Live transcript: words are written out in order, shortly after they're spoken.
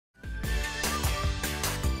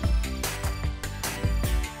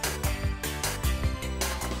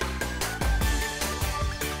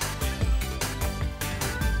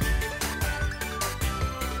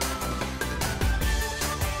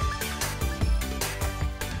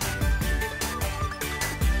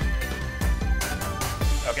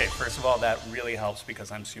first of all, that really helps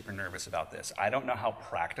because I'm super nervous about this. I don't know how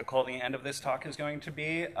practical the end of this talk is going to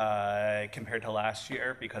be compared to last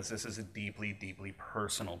year because this is a deeply, deeply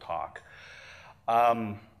personal talk.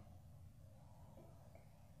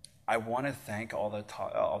 I want to thank all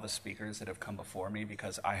the speakers that have come before me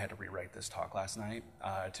because I had to rewrite this talk last night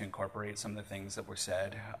to incorporate some of the things that were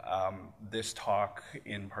said. This talk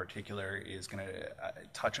in particular is going to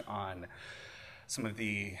touch on some of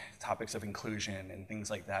the topics of inclusion and things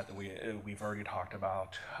like that we've already talked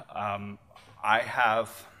about.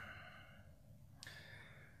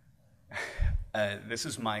 This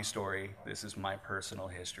is my story. This is my personal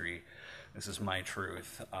history. This is my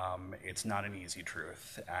truth. It's not an easy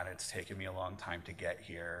truth, and it's taken me a long time to get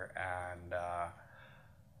here. And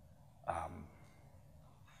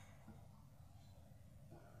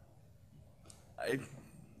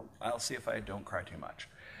I'll see if I don't cry too much.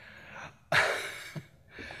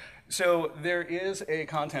 So there is a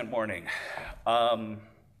content warning.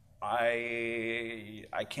 I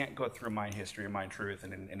can't go through my history and my truth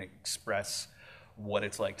and express what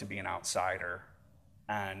it's like to be an outsider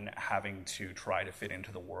and having to try to fit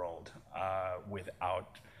into the world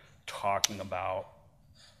without talking about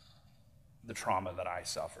the trauma that I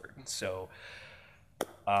suffered. So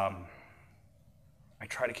I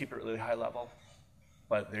try to keep it really high level,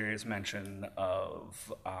 but there is mention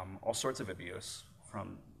of all sorts of abuse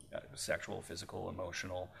from sexual, physical,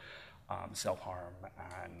 emotional, self-harm,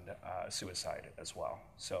 and suicide as well.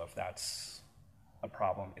 So if that's a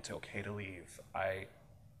problem, it's okay to leave.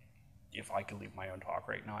 If I could leave my own talk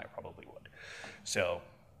right now, I probably would. So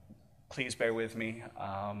please bear with me,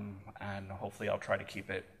 and hopefully I'll try to keep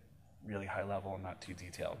it really high level and not too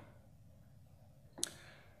detailed.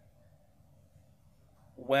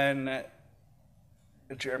 When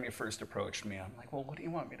Jeremy first approached me, I'm like, well, what do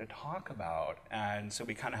you want me to talk about? And so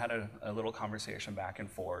we kind of had a little conversation back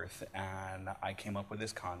and forth, and I came up with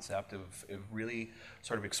this concept of really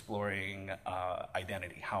sort of exploring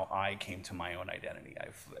identity, how I came to my own identity.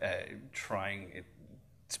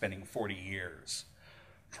 Spending 40 years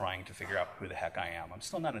trying to figure out who the heck I am. I'm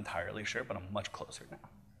still not entirely sure, but I'm much closer now.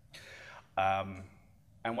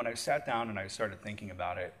 And when I sat down and I started thinking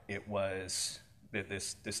about it, it was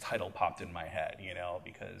this title popped in my head,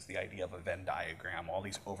 because the idea of a Venn diagram, all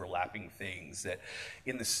these overlapping things that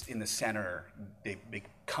in the center, they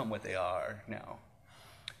become what they are now.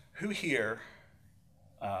 Who here,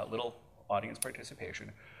 little audience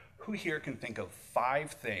participation, who here can think of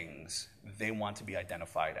 5 things they want to be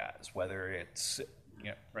identified as, whether it's,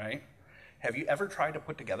 right? Have you ever tried to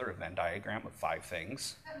put together a Venn diagram of 5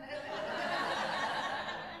 things?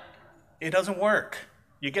 It doesn't work.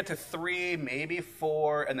 You get to 3, maybe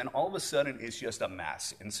 4, and then all of a sudden it's just a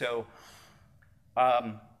mess. And so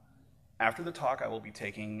after the talk, I will be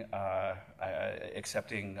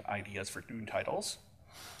accepting ideas for new titles,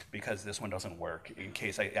 because this one doesn't work, in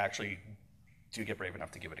case I actually do get brave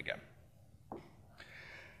enough to give it again.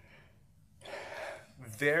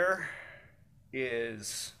 There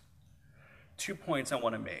is 2 points I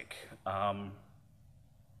want to make.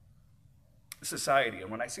 Society,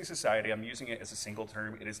 and when I say society, I'm using it as a single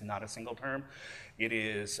term. It is not a single term. It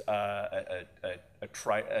is a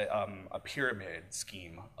pyramid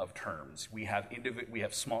scheme of terms. We have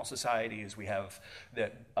small societies. We have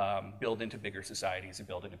that build into bigger societies, and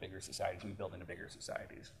build into bigger societies, and we build into bigger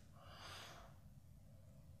societies.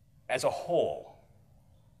 As a whole,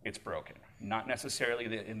 it's broken. Not necessarily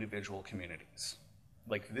the individual communities.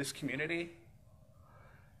 Like this community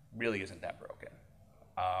really isn't that broken.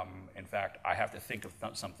 In fact, I have to think of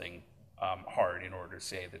something hard in order to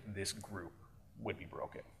say that this group would be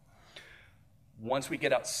broken. Once we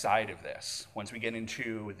get outside of this, once we get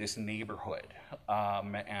into this neighborhood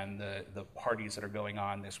and the parties that are going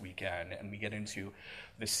on this weekend, and we get into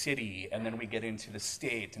the city, and then we get into the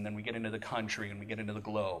state, and then we get into the country, and we get into the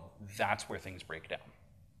globe, that's where things break down.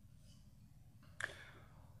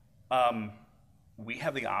 We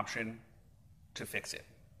have the option to fix it.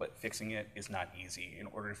 But fixing it is not easy. In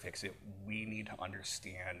order to fix it, we need to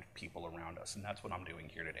understand people around us, and that's what I'm doing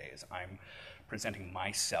here today. Is I'm presenting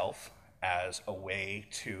myself as a way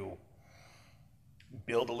to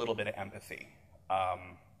build a little bit of empathy.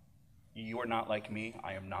 You are not like me.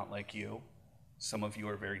 I am not like you. Some of you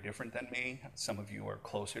are very different than me. Some of you are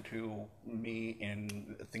closer to me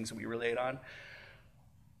in things that we relate on.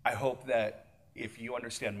 I hope that if you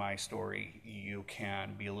understand my story, you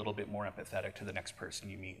can be a little bit more empathetic to the next person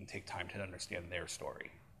you meet and take time to understand their story.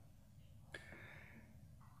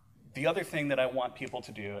 The other thing that I want people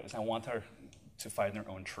to do is I want to find their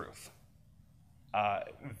own truth.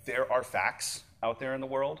 There are facts out there in the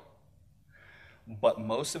world, but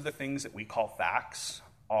most of the things that we call facts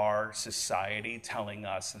our society telling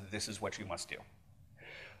us this is what you must do.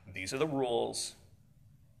 These are the rules,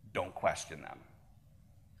 don't question them.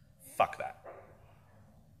 Fuck that.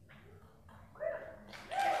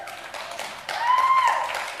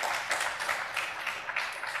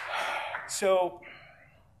 So,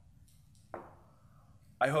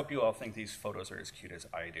 I hope you all think these photos are as cute as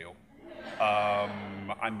I do.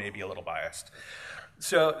 I'm maybe a little biased.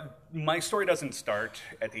 So my story doesn't start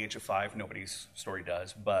at the age of 5. Nobody's story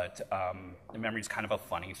does, but the memory's kind of a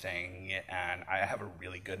funny thing, and I have a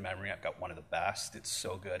really good memory. I've got one of the best. It's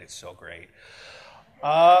so good. It's so great.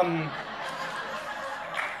 But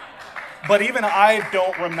even I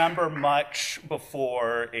don't remember much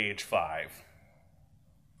before age 5.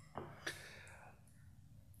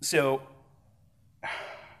 So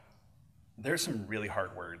there's some really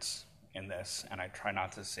hard words in this, and I try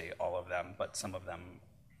not to say all of them, but some of them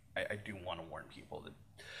I do want to warn people that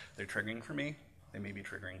they're triggering for me. They may be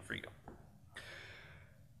triggering for you.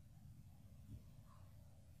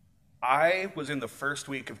 I was in the first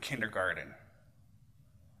week of kindergarten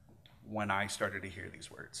when I started to hear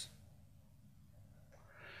these words.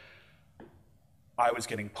 I was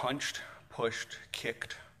getting punched, pushed,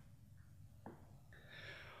 kicked,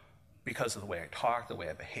 because of the way I talked, the way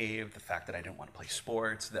I behaved, the fact that I didn't want to play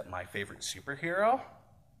sports, that my favorite superhero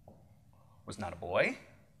was not a boy.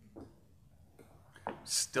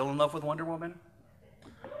 Still in love with Wonder Woman.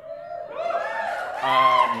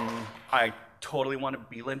 I totally want to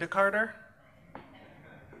be Linda Carter.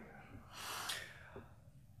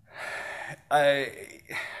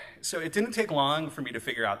 So it didn't take long for me to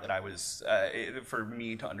figure out that I was, for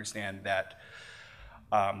me to understand that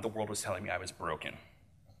the world was telling me I was broken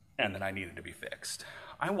and that I needed to be fixed.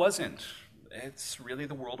 I wasn't. It's really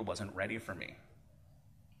the world wasn't ready for me.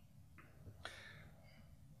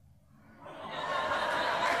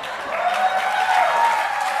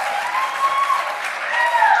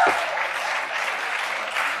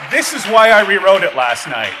 This is why I rewrote it last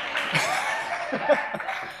night.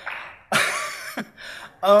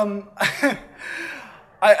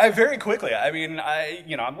 I very quickly, I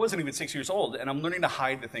wasn't even 6 years old, and I'm learning to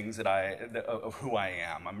hide the things of who I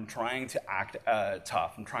am. I'm trying to act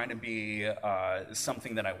tough. I'm trying to be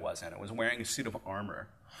something that I wasn't. I was wearing a suit of armor.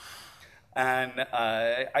 And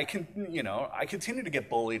I continued to get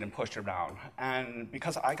bullied and pushed around. And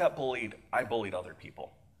because I got bullied, I bullied other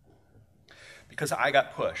people. Because I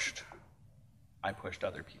got pushed, I pushed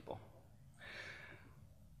other people.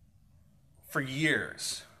 For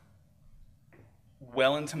years,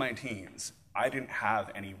 well into my teens, I didn't have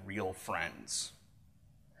any real friends.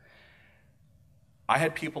 I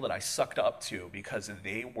had people that I sucked up to because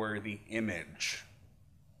they were the image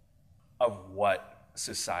of what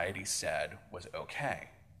society said was okay.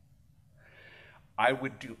 I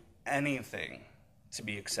would do anything to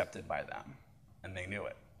be accepted by them, and they knew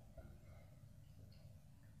it.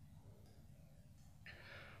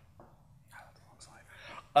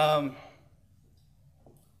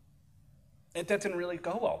 That didn't really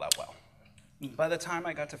go all that well. By the time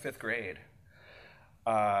I got to 5th grade,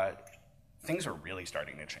 things were really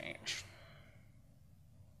starting to change.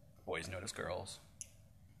 Boys notice girls.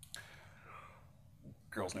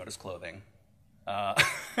 Girls notice clothing.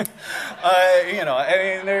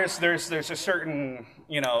 There's a certain,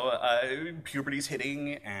 puberty's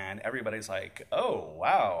hitting, and everybody's like, oh,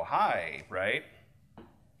 wow, hi, right?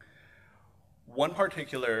 One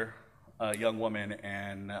particular young woman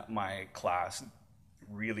in my class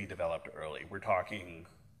really developed early. We're talking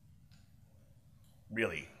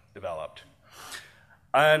really developed.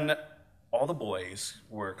 And all the boys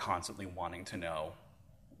were constantly wanting to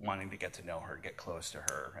get to know her, get close to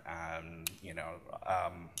her. And,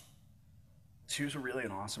 she was really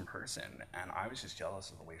an awesome person, and I was just jealous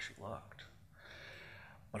of the way she looked.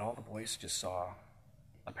 But all the boys just saw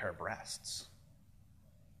a pair of breasts.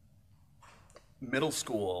 Middle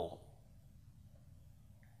school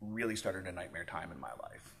really started a nightmare time in my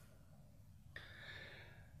life.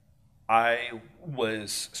 I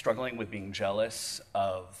was struggling with being jealous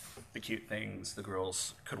of the cute things the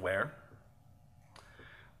girls could wear.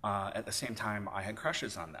 At the same time, I had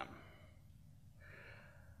crushes on them.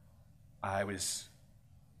 I was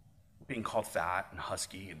being called fat and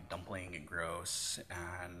husky and dumpling and gross,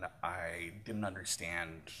 and I didn't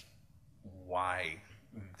understand why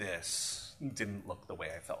this didn't look the way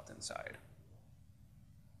I felt inside.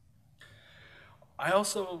 I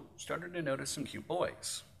also started to notice some cute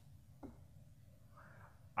boys.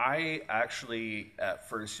 I actually, at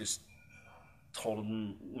first, just told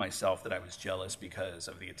myself that I was jealous because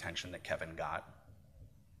of the attention that Kevin got.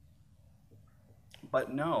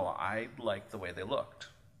 But no, I liked the way they looked.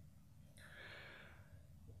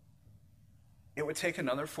 It would take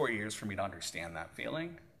another 4 years for me to understand that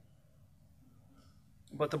feeling,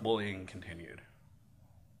 but the bullying continued.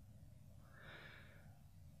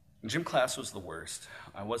 Gym class was the worst.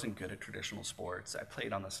 I wasn't good at traditional sports. I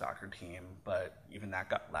played on the soccer team, but even that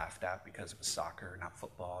got laughed at because it was soccer, not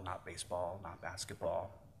football, not baseball, not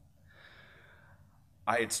basketball.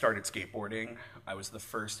 I had started skateboarding. I was the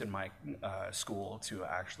first in my school to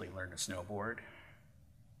actually learn to snowboard.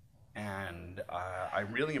 And I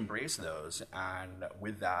really embraced those. And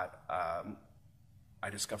with that, I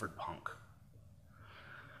discovered punk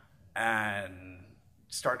and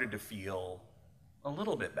started to feel a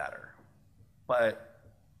little bit better. But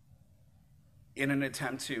in an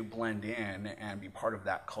attempt to blend in and be part of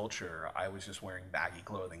that culture, I was just wearing baggy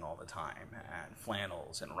clothing all the time and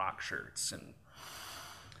flannels and rock shirts, and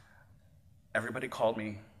everybody called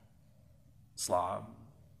me slob,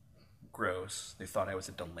 gross. They thought I was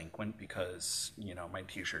a delinquent because, you know, my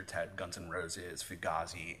t-shirts had Guns N' Roses,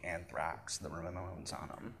 Fugazi, Anthrax, the Ramones on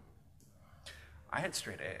them. I had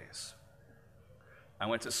straight A's. I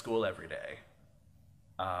went to school every day.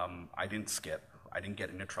 I didn't skip. I didn't get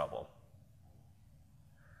into trouble.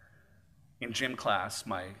 In gym class,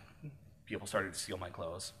 my people started to steal my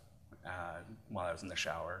clothes while I was in the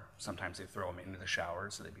shower. Sometimes they'd throw them into the shower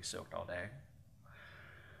so they'd be soaked all day.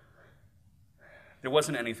 There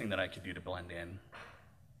wasn't anything that I could do to blend in.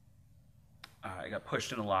 I got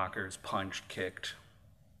pushed into lockers, punched, kicked.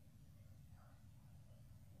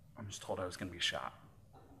 I was told I was going to be shot.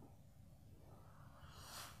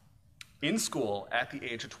 In school, at the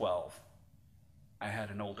age of 12, I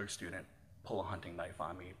had an older student pull a hunting knife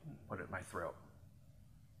on me, put it in my throat,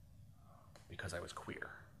 because I was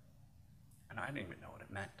queer. And I didn't even know what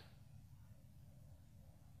it meant.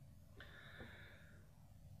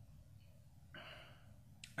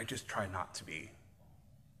 I just tried not to be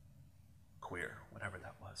queer, whatever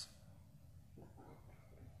that was.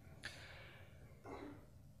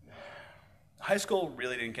 High school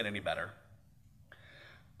really didn't get any better.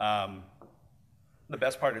 The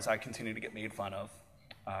best part is I continued to get made fun of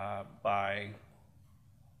by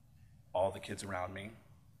all the kids around me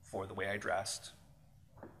for the way I dressed.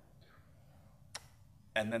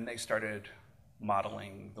 And then they started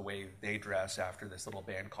modeling the way they dress after this little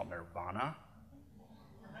band called Nirvana.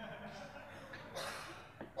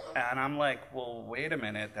 And I'm like, well, wait a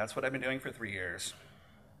minute, that's what I've been doing for 3 years.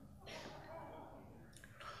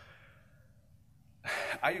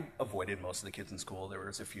 I avoided most of the kids in school. There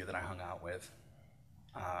was a few that I hung out with.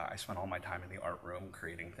 I spent all my time in the art room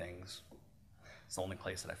creating things. It's the only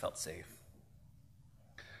place that I felt safe.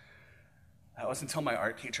 It wasn't until my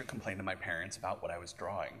art teacher complained to my parents about what I was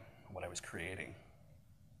drawing, what I was creating.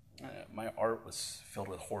 My art was filled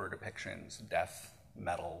with horror depictions, death,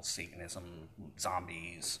 metal, Satanism,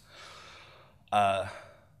 zombies,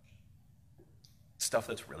 stuff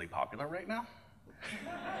that's really popular right now.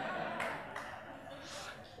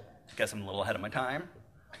 Guess I'm a little ahead of my time.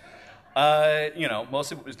 You know,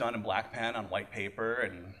 most of it was done in black pen on white paper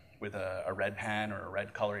and with a red pen or a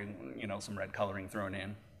red coloring, you know, some red coloring thrown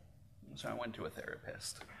in. So I went to a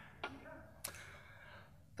therapist.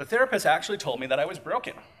 The therapist actually told me that I was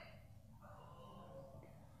broken.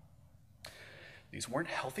 These weren't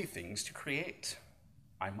healthy things to create.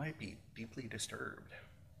 I might be deeply disturbed.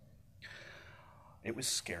 It was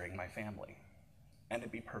scaring my family. And to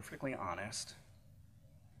be perfectly honest,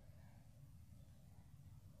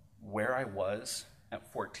 where I was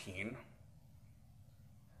at 14,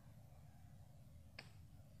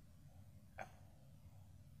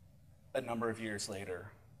 a number of years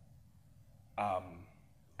later,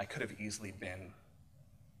 I could have easily been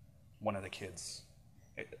one of the kids,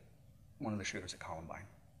 one of the shooters at Columbine.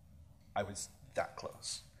 I was that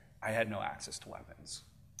close. I had no access to weapons.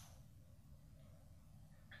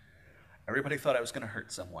 Everybody thought I was going to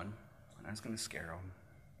hurt someone, and I was going to scare them.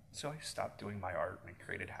 So I stopped doing my art and I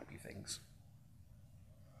created happy things.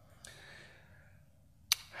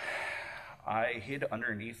 I hid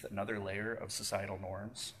underneath another layer of societal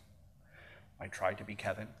norms. I tried to be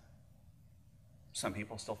Kevin. Some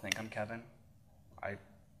people still think I'm Kevin. I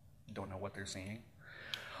don't know what they're seeing.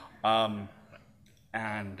 A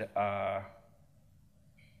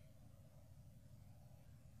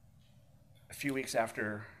few weeks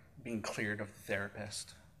after being cleared of the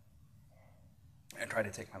therapist, I tried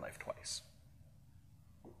to take my life twice.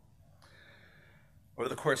 Over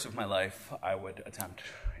the course of my life, I would attempt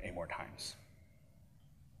 8 more times.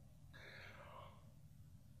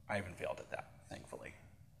 I even failed at that, thankfully.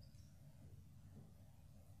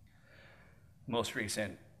 Most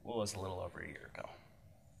recent was a little over a year ago.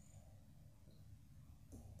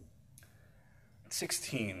 At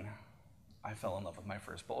 16, I fell in love with my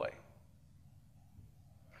first boy.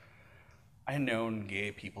 I had known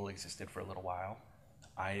gay people existed for a little while.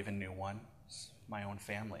 I even knew one. My own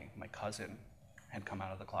family, my cousin, had come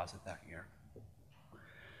out of the closet that year.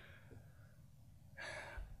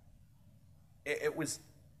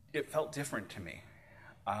 It felt different to me.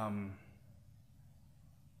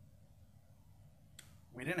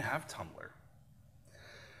 We didn't have Tumblr.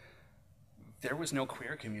 There was no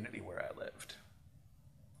queer community where I lived.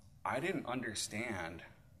 I didn't understand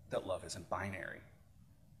that love isn't binary.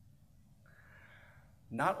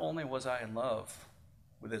 Not only was I in love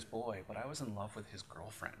with this boy, but I was in love with his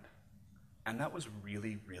girlfriend. And that was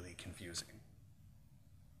really, really confusing.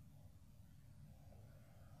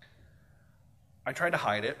 I tried to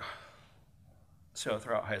hide it. So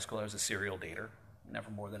throughout high school, I was a serial dater,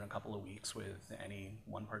 never more than a couple of weeks with any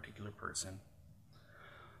one particular person.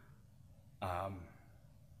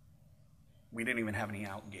 We didn't even have any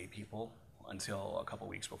out gay people until a couple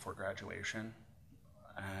weeks before graduation.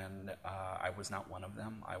 And I was not one of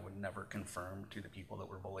them. I would never confirm to the people that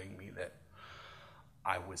were bullying me that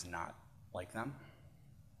I was not like them.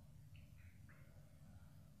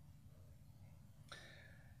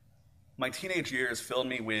 My teenage years filled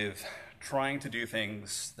me with trying to do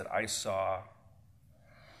things that I saw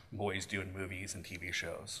boys do in movies and TV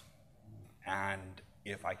shows. And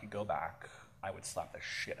if I could go back, I would slap the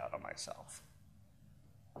shit out of myself.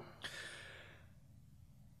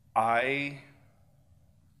 I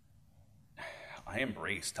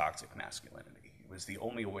embraced toxic masculinity. It was the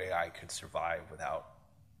only way I could survive without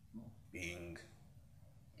being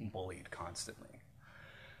bullied constantly.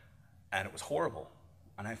 And it was horrible,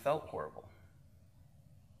 and I felt horrible.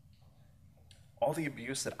 All the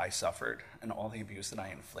abuse that I suffered and all the abuse that I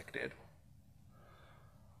inflicted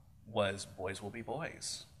was boys will be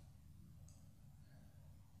boys.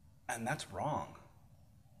 And that's wrong.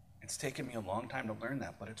 It's taken me a long time to learn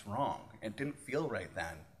that, but it's wrong. It didn't feel right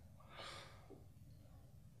then.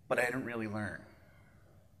 But I didn't really learn.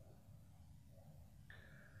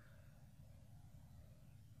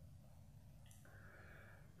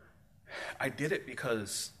 I did it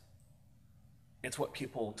because it's what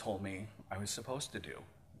people told me I was supposed to do.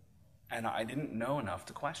 And I didn't know enough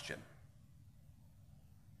to question.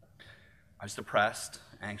 I was depressed,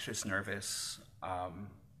 anxious, nervous.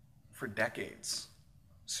 For decades,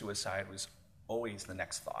 suicide was always the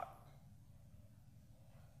next thought.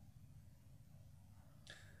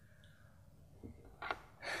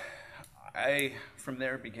 From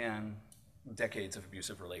there began decades of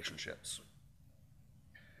abusive relationships.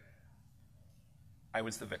 I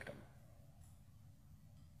was the victim.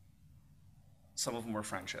 Some of them were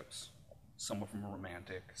friendships. Some of them were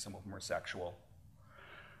romantic. Some of them were sexual.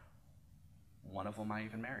 One of them I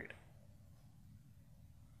even married.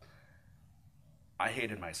 I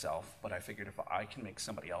hated myself, but I figured if I can make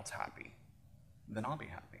somebody else happy, then I'll be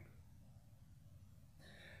happy.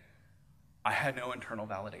 I had no internal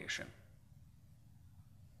validation.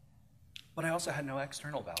 But I also had no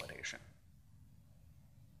external validation.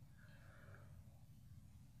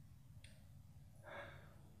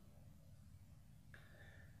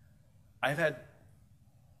 I've had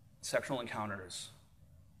sexual encounters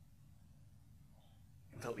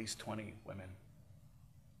with at least 20 women.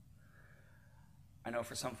 I know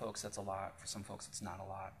for some folks that's a lot, for some folks it's not a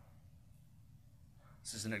lot.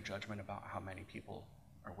 This isn't a judgment about how many people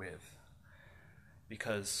are with,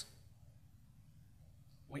 because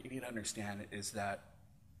what you need to understand is that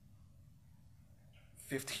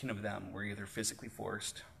 15 of them were either physically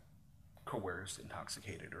forced, coerced,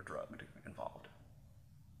 intoxicated, or drugged involved.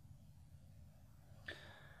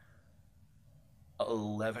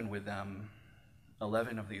 11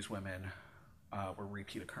 of these women were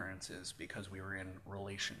repeat occurrences because we were in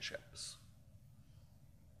relationships.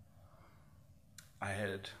 I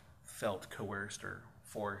had felt coerced or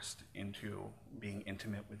forced into being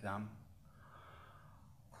intimate with them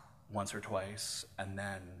once or twice, and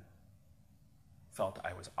then felt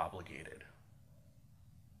I was obligated.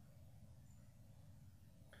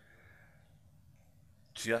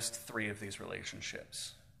 Just 3 of these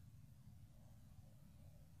relationships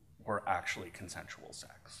were actually consensual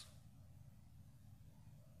sex.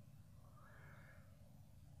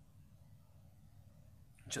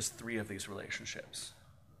 Just 3 of these relationships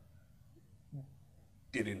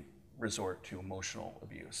didn't resort to emotional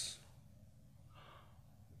abuse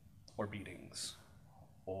or beatings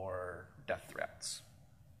or death threats.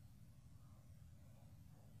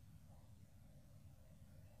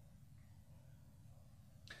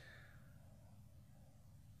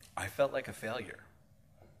 I felt like a failure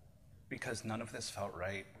because none of this felt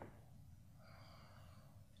right.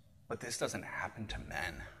 But this doesn't happen to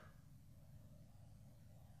men.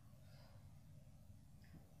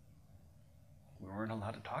 We weren't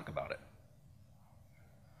allowed to talk about it.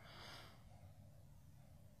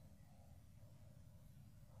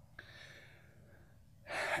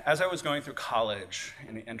 As I was going through college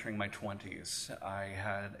and entering my 20s, I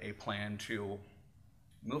had a plan to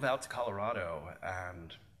move out to Colorado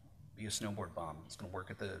and be a snowboard bum. I was going to work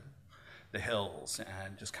at the hills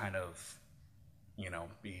and just kind of,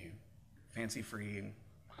 be fancy-free,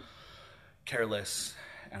 careless.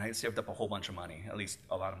 And I had saved up a whole bunch of money, at least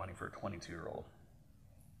a lot of money for a 22-year-old.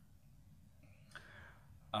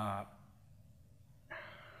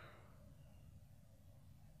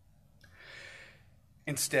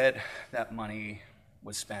 Instead, that money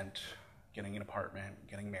was spent getting an apartment,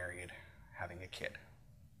 getting married, having a kid.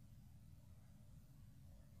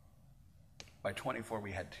 By 24,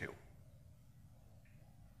 we had 2.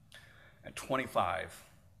 At 25,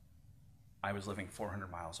 I was living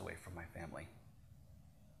 400 miles away from my family.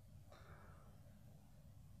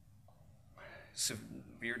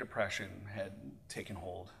 Severe depression had taken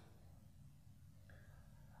hold.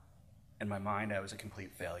 In my mind, I was a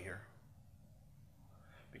complete failure.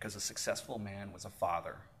 Because a successful man was a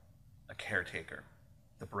father, a caretaker,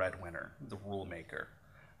 the breadwinner, the rule maker,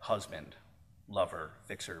 husband, lover,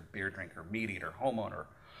 fixer, beer drinker, meat eater, homeowner,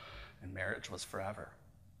 and marriage was forever.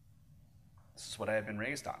 This is what I had been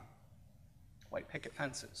raised on. White picket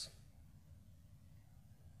fences.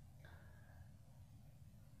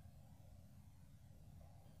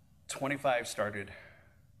 '25 started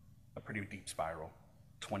a pretty deep spiral.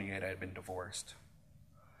 28, I had been divorced.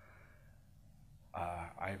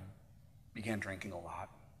 I began drinking a lot,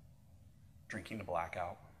 drinking to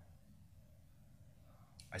blackout.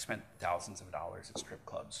 I spent thousands of dollars at strip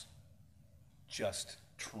clubs just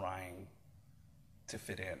trying to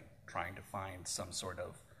fit in, trying to find some sort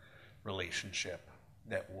of relationship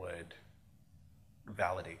that would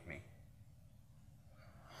validate me.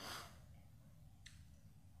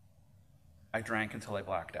 I drank until I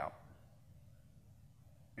blacked out.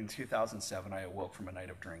 In 2007, I awoke from a night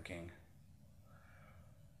of drinking.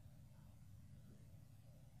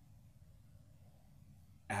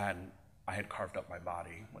 And I had carved up my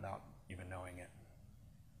body without even knowing it.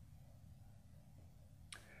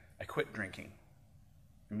 I quit drinking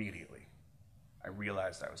immediately. I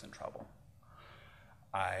realized I was in trouble.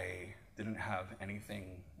 I didn't have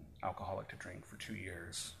anything alcoholic to drink for 2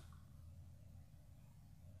 years.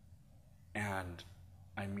 And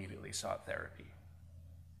I immediately sought therapy.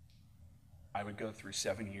 I would go through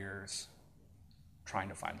 7 years trying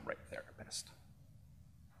to find the right therapist.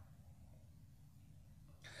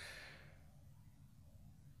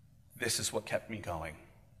 This is what kept me going.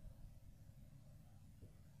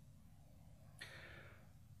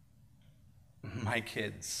 My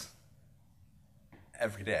kids,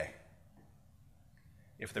 every day,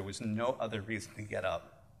 if there was no other reason to get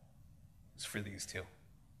up, it was for these 2.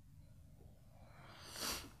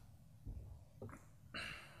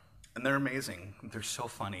 And they're amazing. They're so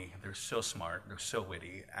funny. They're so smart. They're so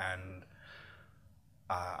witty. And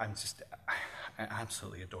I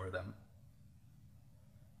absolutely adore them.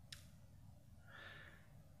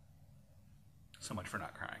 So much for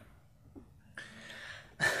not crying.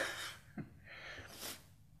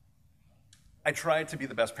 I tried to be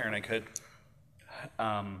the best parent I could.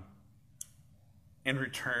 In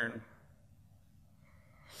return,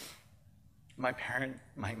 my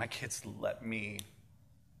kids let me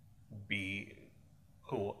be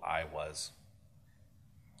who I was.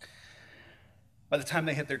 By the time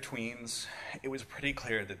they hit their tweens, it was pretty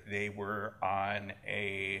clear that they were on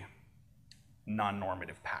a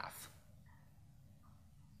non-normative path.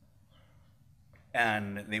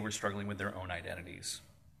 And they were struggling with their own identities.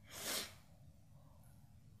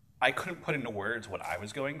 I couldn't put into words what I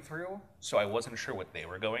was going through, so I wasn't sure what they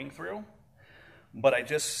were going through. But I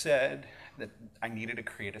just said that I needed to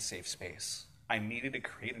create a safe space. I needed to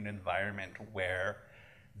create an environment where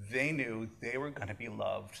they knew they were going to be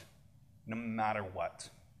loved no matter what.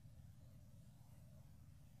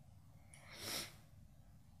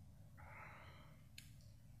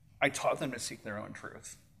 I taught them to seek their own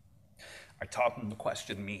truth. I taught them to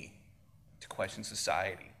question me, to question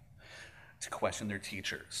society, to question their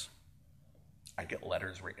teachers. I'd get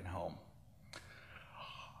letters written home.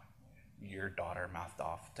 Your daughter mouthed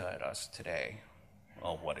off to us today.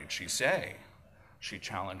 Well, what did she say? She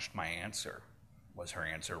challenged my answer. Was her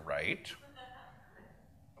answer right?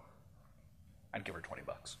 I'd give her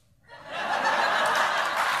 $20.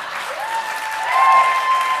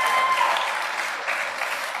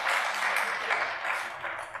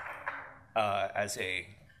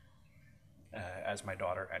 As my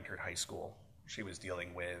daughter entered high school, she was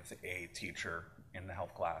dealing with a teacher in the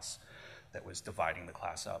health class that was dividing the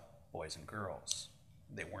class up boys and girls.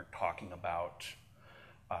 They weren't talking about,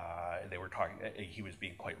 he was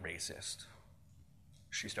being quite racist.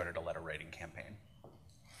 She started a letter writing campaign.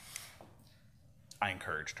 I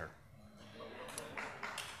encouraged her.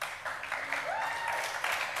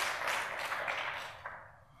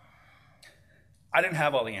 I didn't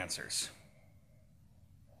have all the answers.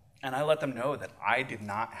 And I let them know that I did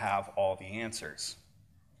not have all the answers.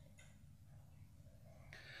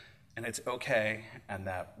 And it's okay, and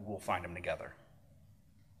that we'll find them together.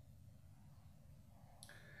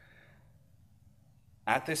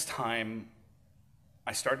 At this time,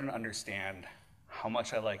 I started to understand how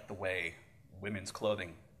much I liked the way women's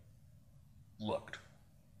clothing looked.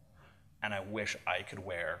 And I wish I could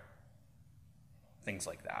wear things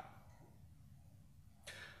like that.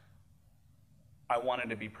 I wanted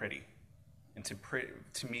to be pretty. And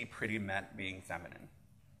to me, pretty meant being feminine.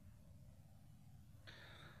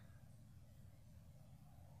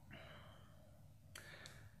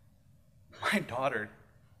 My daughter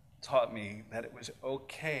taught me that it was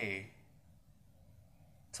okay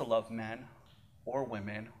to love men or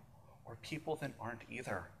women or people that aren't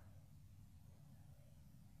either.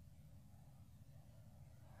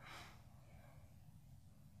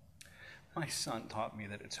 My son taught me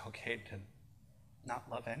that it's okay to not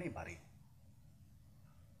love anybody,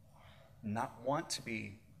 not want to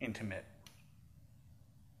be intimate.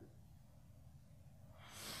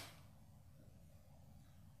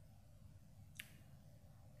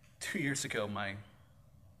 Two years ago, my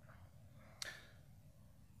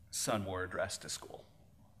son wore a dress to school.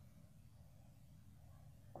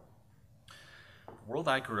 The world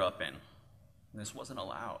I grew up in, this wasn't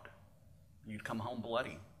allowed. You'd come home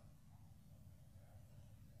bloody,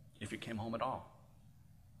 if you came home at all.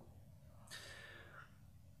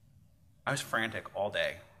 I was frantic all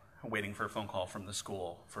day, waiting for a phone call from the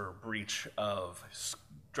school for a breach of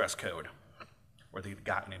dress code, where they'd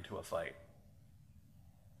gotten into a fight.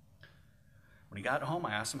 When he got home,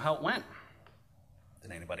 I asked him how it went.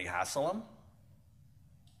 Did anybody hassle him?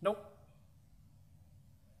 Nope.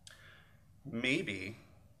 Maybe,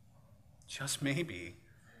 just maybe,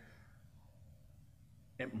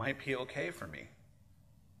 it might be okay for me.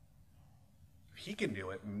 If he can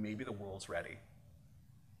do it, maybe the world's ready.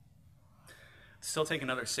 It'd still take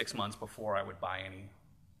another 6 months before I would buy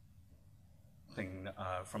anything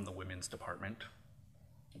from the women's department.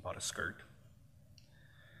 I bought a skirt.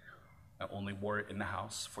 I only wore it in the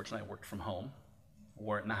house. Fortunately, I worked from home.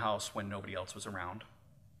 Wore it in the house when nobody else was around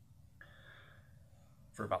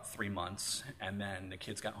for about 3 months. And then the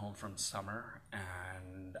kids got home from summer,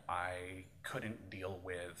 and I couldn't deal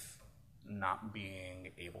with not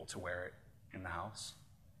being able to wear it in the house.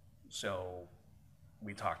 So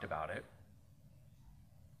we talked about it.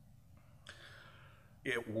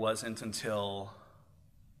 It wasn't until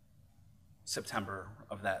September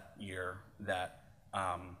of that year that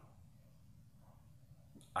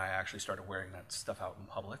I actually started wearing that stuff out in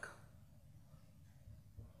public.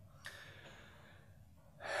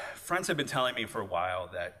 Friends have been telling me for a while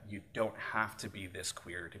that you don't have to be this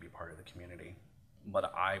queer to be part of the community,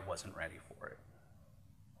 but I wasn't ready for it.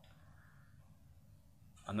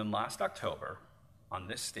 And then last October, on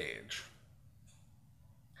this stage,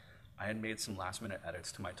 I had made some last-minute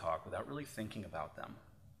edits to my talk without really thinking about them.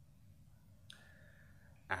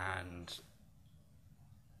 And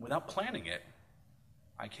without planning it,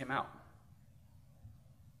 I came out.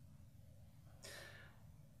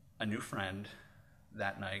 A new friend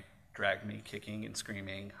that night dragged me kicking and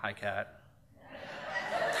screaming, "Hi, Kat."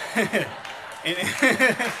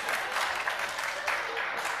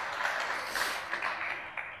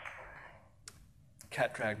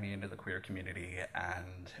 Kat dragged me into the queer community,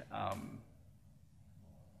 and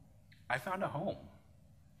I found a home.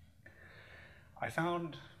 I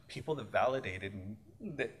found people that validated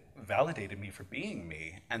me for being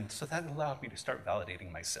me, and so that allowed me to start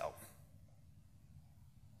validating myself.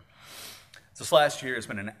 This last year has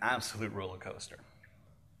been an absolute roller coaster,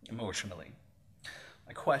 emotionally.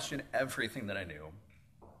 I questioned everything that I knew.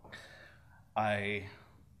 I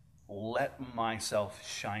let myself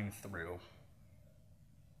shine through,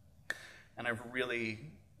 and I've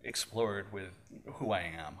really explored with who I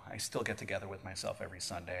am. I still get together with myself every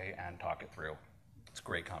Sunday and talk it through. It's a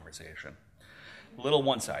great conversation. A little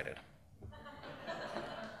one-sided.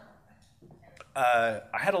 I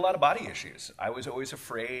had a lot of body issues. I was always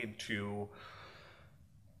afraid to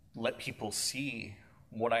let people see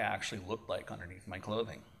what I actually looked like underneath my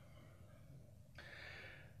clothing.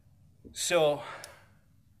 So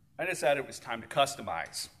I decided it was time to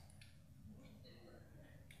customize.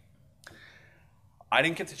 I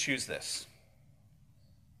didn't get to choose this,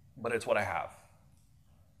 but it's what I have.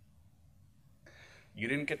 You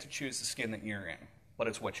didn't get to choose the skin that you're in, but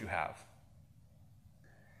it's what you have.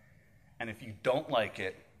 And if you don't like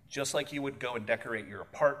it, just like you would go and decorate your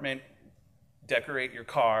apartment, decorate your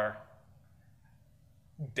car,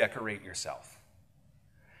 decorate yourself.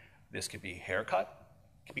 This could be haircut,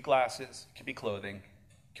 could be glasses, could be clothing,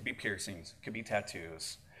 could be piercings, could be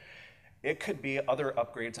tattoos. It could be other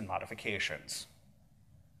upgrades and modifications.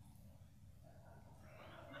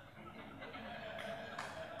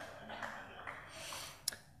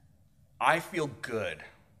 I feel good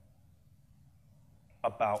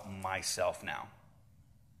about myself now.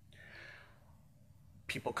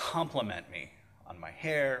 People compliment me on my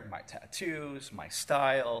hair, my tattoos, my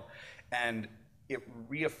style, and it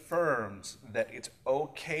reaffirms that it's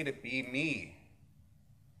okay to be me.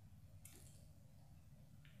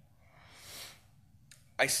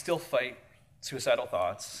 I still fight suicidal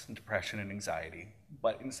thoughts and depression and anxiety,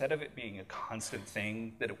 but instead of it being a constant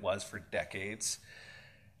thing that it was for decades,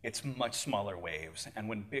 it's much smaller waves. And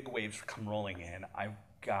when big waves come rolling in, I've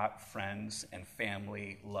got friends and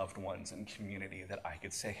family, loved ones, and community that I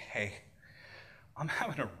could say, hey, I'm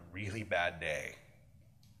having a really bad day.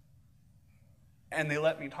 And they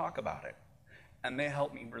let me talk about it. And they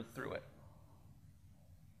help me breathe through it.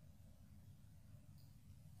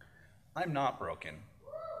 I'm not broken.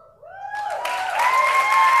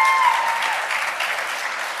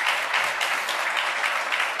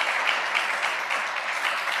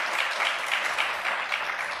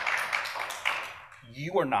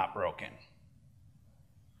 You are not broken.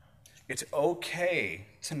 It's okay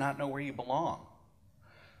to not know where you belong.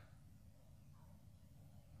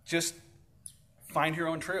 Just find your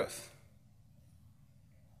own truth.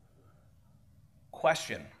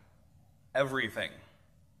 Question everything.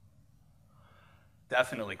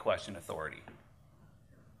 Definitely question authority.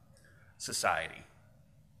 Society.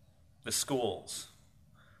 The schools.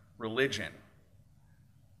 Religion.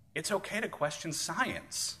 It's okay to question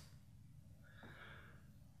science.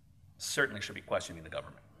 Certainly should be questioning the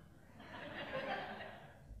government.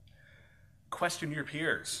 Question your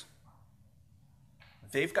peers.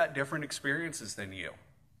 They've got different experiences than you,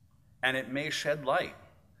 and it may shed light.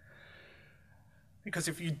 Because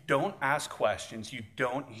if you don't ask questions, you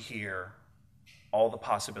don't hear all the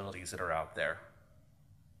possibilities that are out there.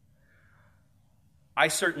 I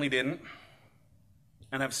certainly didn't,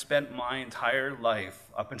 and I've spent my entire life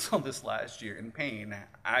up until this last year in pain,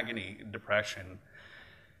 agony, depression,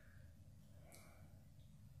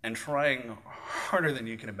 and trying harder than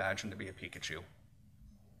you can imagine to be a Pikachu.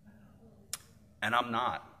 And I'm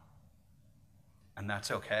not. And that's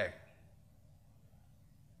okay.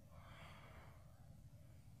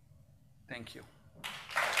 Thank you.